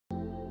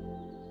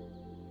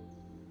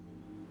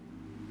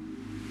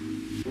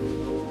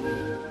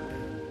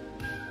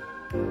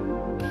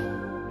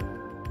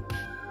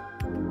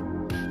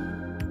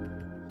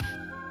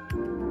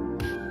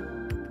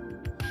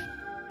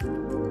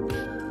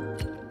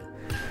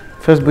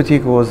First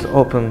boutique was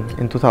opened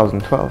in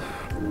 2012,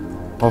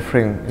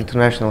 offering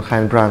international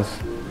high-end brands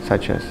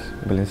such as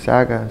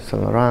Balenciaga,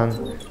 Saint Laurent,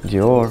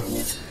 Dior,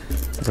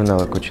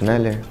 Brunello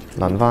Cucinelli,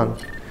 Lanvin,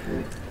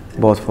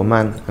 both for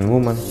men and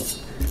women.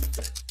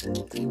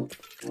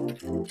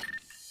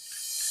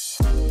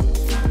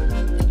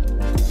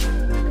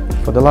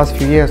 For the last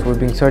few years, we've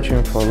been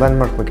searching for a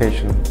landmark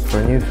location for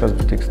a new first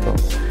boutique store.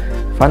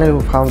 Finally,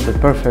 we found the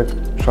perfect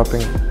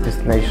shopping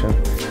destination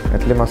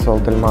at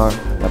Limassol Del Mar,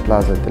 the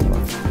Plaza Del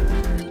Mar.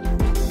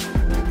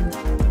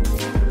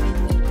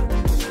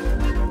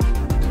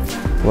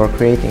 We're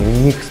creating a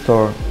unique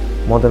store,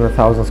 more than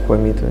 1,000 square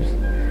meters.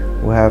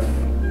 We have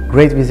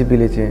great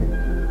visibility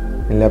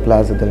in La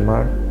Plaza Del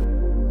Mar.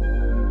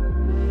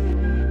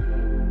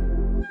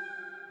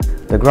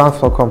 The ground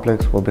floor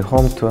complex will be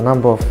home to a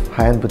number of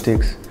high-end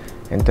boutiques,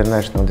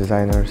 international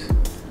designers,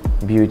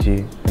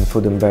 beauty and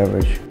food and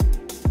beverage.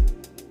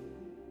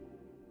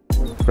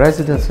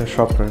 Residents and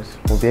shoppers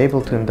will be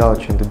able to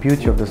indulge in the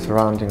beauty of the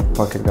surrounding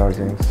pocket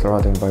gardens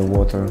surrounded by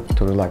water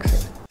to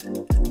relaxing.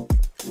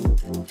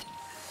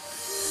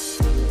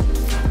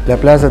 La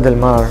Plaza Del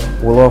Mar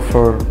will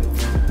offer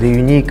the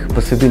unique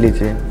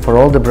possibility for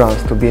all the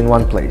brands to be in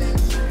one place.